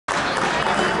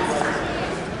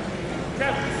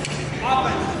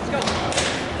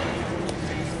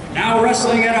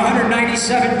wrestling at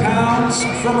 197 pounds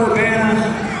from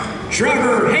Urbana,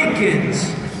 Trevor Hankins.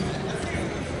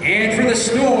 And for the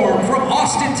Storm from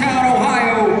Austintown,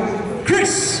 Ohio,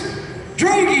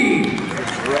 Droege.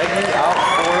 Droege out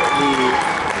for the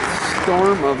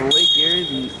Storm of Lake Erie,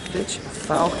 the Fitch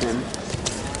Falcon.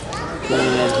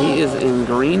 And he is in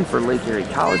green for Lake Erie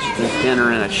College. There's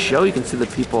dinner and a show. You can see the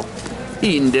people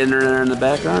eating dinner there in the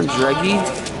background. Droege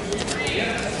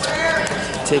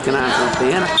taking on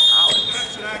Urbana College.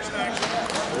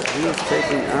 He is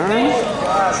taking on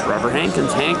Trevor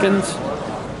Hankins. Hankins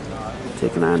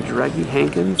taking on Droege.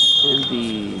 Hankins in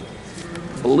the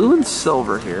blue and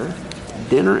silver here.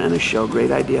 Dinner and a show.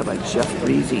 Great idea by Jeff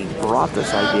Breezy. Brought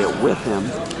this idea with him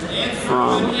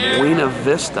from Buena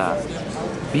Vista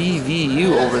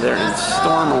BVU over there in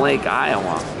Storm Lake,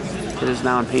 Iowa. It is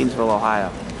now in Paynesville,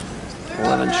 Ohio.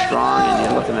 11 strong, and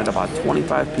you're looking at about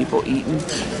 25 people eating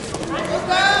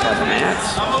by the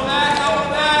mats.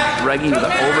 Droege with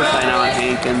the overtime now on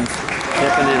Hankins,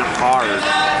 tipping in hard.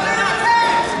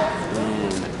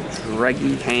 And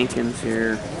Droege Hankins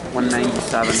here,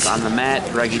 197's on the mat.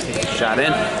 Droege takes a shot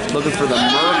in. Looking for the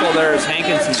miracle there as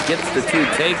Hankins. He gets the 2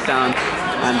 takedown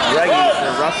on Droege.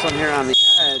 They're wrestling here on the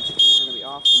edge.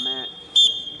 Off the mat,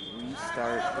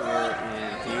 restart here,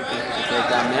 and here the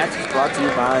takedown match is brought to you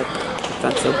by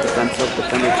Defensive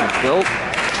Built.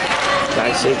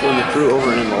 Guy Safer and the crew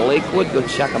over in Lakewood. Go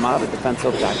check them out at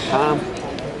defensive.com.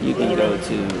 You can go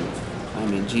to,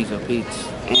 Gizo Pete's,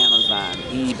 Amazon,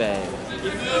 eBay,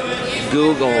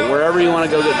 Google, wherever you want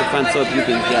to go get Defensive, you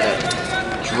can get it.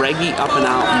 Droege up and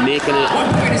out, making it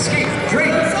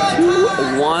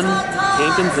 2-1.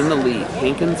 Hankins in the lead.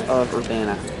 Hankins of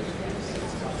Urbana.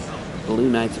 Blue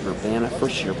Knights of Urbana,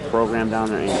 first year program down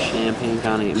there in Champaign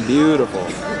County, in beautiful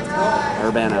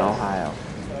Urbana, Ohio.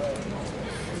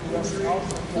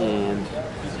 And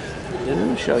dinner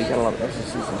and show, you got a lot of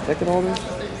season ticket holders.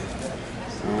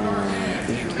 And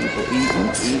these are people eating.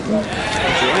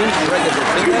 James Droege gets a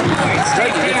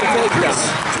takedown.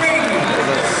 With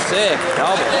a sick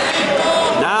double.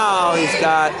 Now he's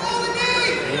got,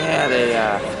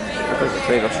 looks like the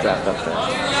trigger strapped up there.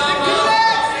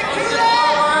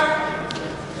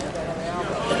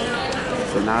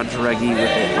 So now Droege with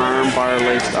the arm bar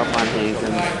laced up on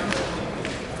Hankins.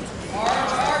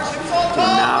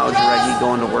 And now Droege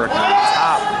going to work on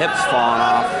top, hips falling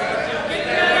off.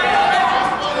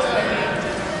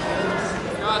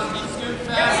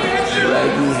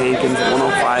 Droege, Hankins,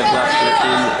 105 left here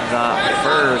in the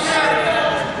first.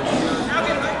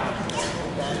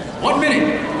 1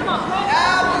 minute.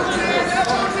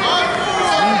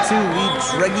 3-2 lead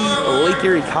Droege, Lake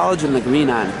Erie College in the green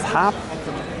on top.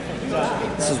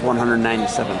 This is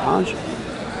 197 pounds.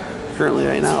 Currently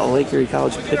right now, Lake Erie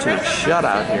College pitching a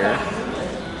shutout here.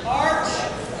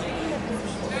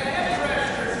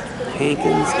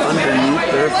 Hankins underneath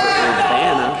there for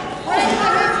Urbana.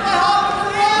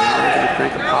 Now we're going to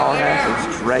crank a powerhouse.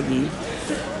 It's Droege.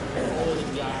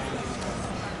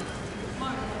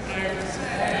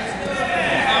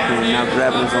 And now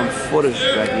grabbing his own footage,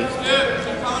 Droege.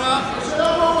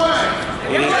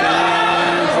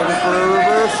 Hankins looking for a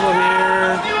reversal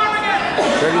here.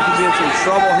 Droege could be in some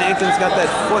trouble. Hankins got that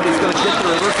foot. He's going to get the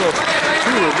reversal. 2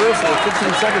 reversal.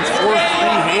 15 seconds. 4-3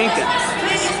 Hankins.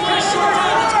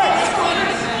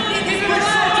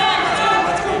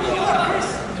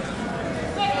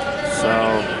 So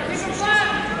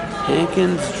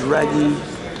Hankins, Droege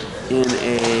in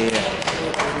a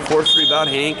 4-3 bout.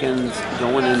 Hankins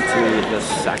going into the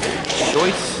second.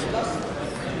 Choice.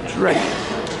 Droege.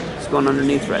 He's going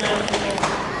underneath right now.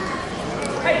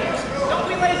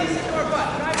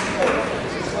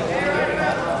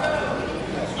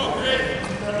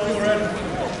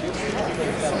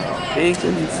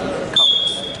 Hankins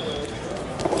covers.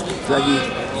 Droege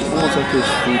almost up to his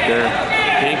feet there.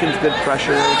 Hankins good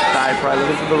pressure, thigh probably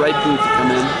looking for the right boot to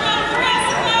come in.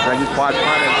 Droege quad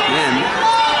again.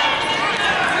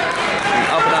 And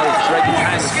up and out of Droege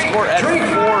trying to score at 4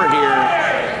 here.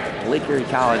 Lake Erie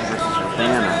College versus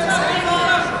Urbana.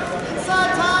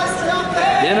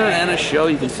 Dinner and a show.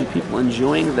 You can see people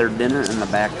enjoying their dinner in the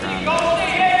background. The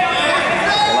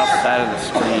left side of the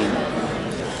screen.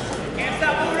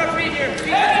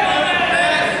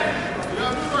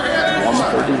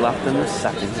 1:30 left in the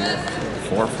second here.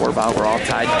 4-4 bout. We're all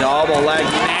tied. Double leg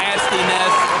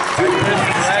nastiness.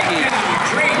 Droege.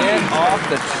 Get off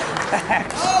the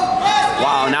tracks.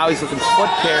 Wow, now he's looking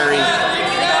foot carry.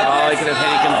 Oh, he could have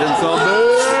Hankins in some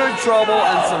big trouble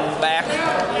and some back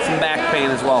pain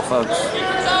as well, folks. If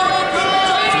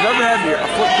you've ever had a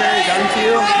foot carry done to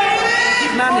you,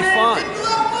 it's not any fun.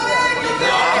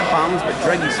 They're out of bounds, but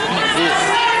Droege's feet is.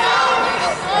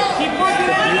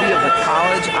 the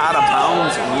college out of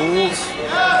bounds rules.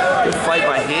 Good fight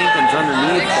by Hankins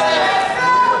underneath there.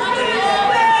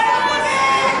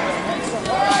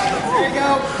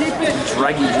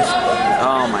 Droege just,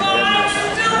 oh my goodness.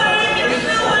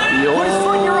 The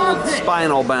old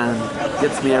spinal bend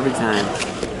gets me every time.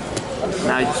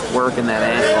 Now he's just working that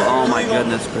ankle. Oh my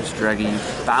goodness, Chris Droege, you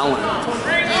fouling.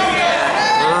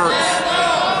 Hurts.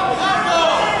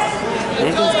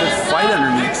 Hankins, good fight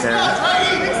underneath there.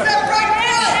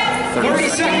 30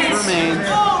 seconds remain.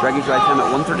 Droege's right time at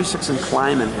 136 and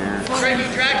climbing here. And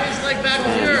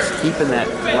he's keeping that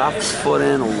left foot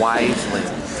in wisely.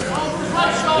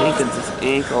 Hankins'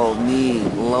 ankle, knee,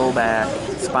 low back,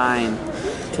 spine,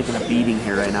 taking a beating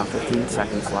here right now. 15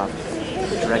 seconds left.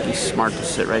 Droege's smart to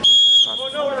sit right there.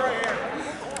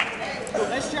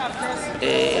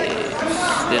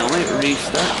 Still ain't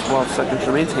restart. 12 seconds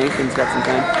remains. Hankins got some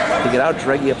time to get out.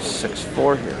 Droege up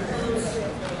 6-4 here.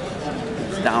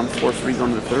 It's down 4-3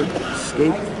 going to the third.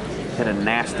 Escape. Hit a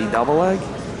nasty double leg.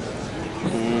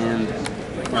 And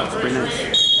that's pretty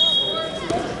nice.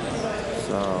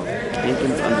 So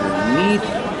Hankins underneath.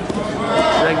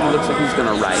 Droege looks like he's going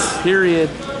to ride, period.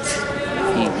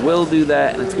 He will do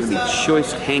that, and it's going to be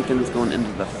choice Hankins going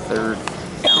into the third.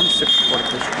 Down 6-4 to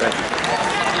Chris Droege.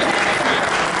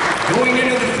 Going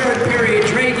into the third period,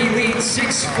 Droege leads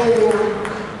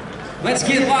 6-4. Let's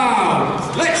get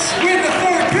loud. Let's win the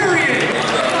third period.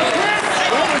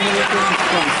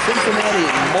 From Cincinnati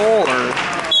Moeller.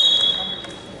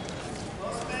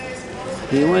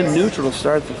 He went neutral to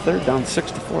start the third, down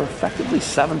 6-4, effectively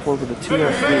 7-4 with a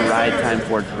 2-3 ride time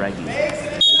for Droege.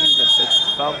 Droege the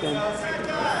 6th Falcon,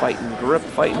 fighting grip,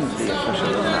 fighting. The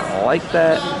official doesn't like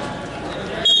that.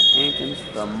 Hankins,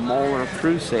 the Moeller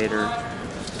Crusader,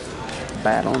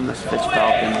 battling this Fitch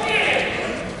Falcon.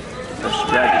 Chris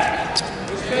Droege.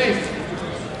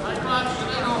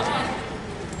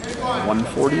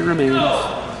 140 remains.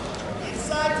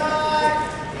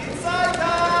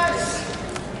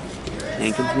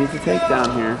 Hankins needs a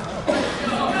takedown here.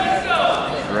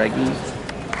 Droege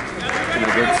in a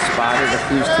good spot to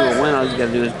cruise to a win. All he's got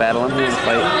to do is battle and hand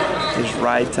fight his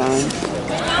ride time. And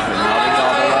now the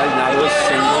double leg, now to a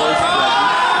single is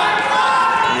Droege.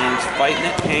 And he's fighting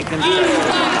it. Hankins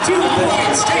 2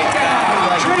 points takedown.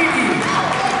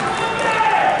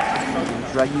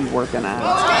 Droege working on it.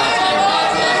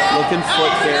 Looking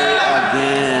foot carry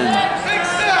again.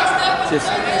 Just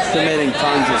committing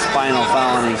tons of spinal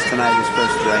felonies tonight is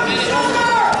Chris Droege.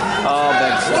 Oh,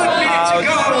 big stop. 1 minute to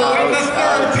go in the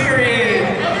third period.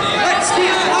 Let's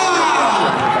get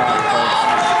loud.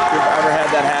 If you've ever had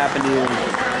that happen to you,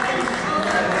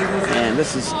 and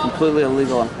this is completely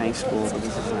illegal in high school, but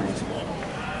this is high school.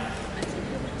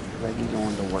 Droege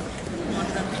going to work.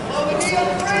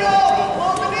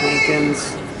 Hankins.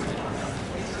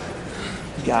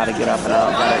 Gotta get up and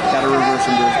out. Gotta reverse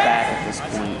him to his back at this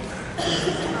point.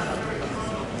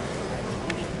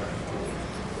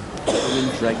 And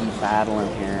Droege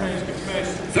battling here.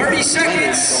 30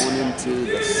 seconds. Going into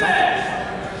the second.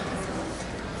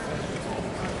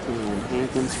 And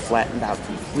Hankins flattened out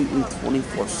completely.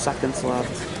 24 seconds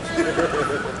left.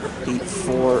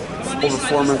 8-4. Over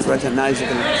 4 minutes right now. He's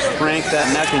going to crank that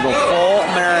neck and go full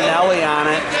Marinelli on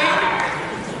it.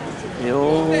 The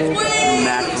old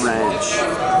neck wrench.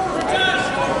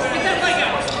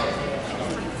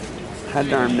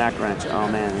 Head arm neck wrench. Oh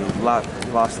man, he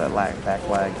lost that back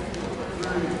leg.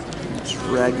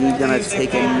 Droege gonna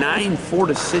take a 9-4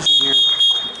 decision here.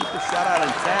 Keep the shutout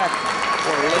intact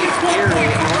for late period.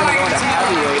 And we're gonna go to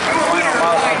heavyweight. Our final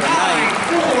bout of the night.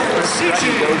 Chris Droege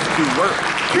goes to work.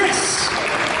 Chris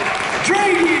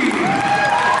Droege.